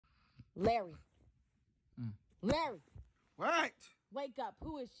Larry. Larry. What? Wake up.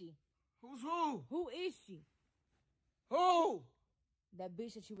 Who is she? Who's who? Who is she? Who? That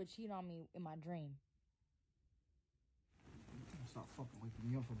bitch that you were cheating on me in my dream. Stop fucking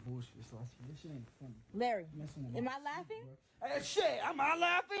waking me up for bullshit. So this shit ain't funny. Larry, am I laughing? Hey, shit, am I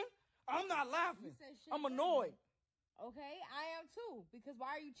laughing? I'm not laughing. You said shit. I'm annoyed. Okay, I am too. Because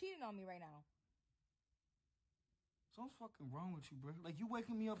why are you cheating on me right now? Something's fucking wrong with you, bro. Like, you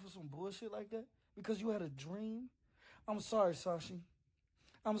waking me up for some bullshit like that? Because you had a dream? I'm sorry, Sashi.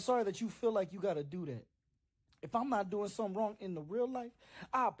 I'm sorry that you feel like you gotta do that. If I'm not doing something wrong in the real life,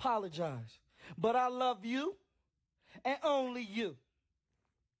 I apologize. But I love you and only you.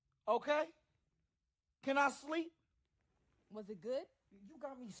 Okay? Can I sleep? Was it good? You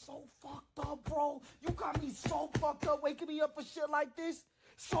got me so fucked up, bro. You got me so fucked up waking me up for shit like this.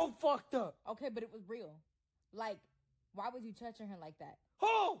 So fucked up. Okay, but it was real. Like, why was you touching her like that?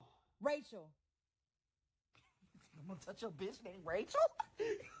 Who? Rachel. I'm gonna touch a bitch named Rachel? You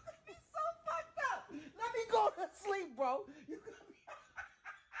got me so fucked up. Let me go to sleep, bro. You got me...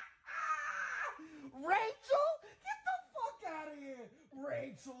 Rachel? Get the fuck out of here.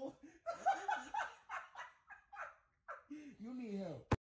 Rachel. You need help.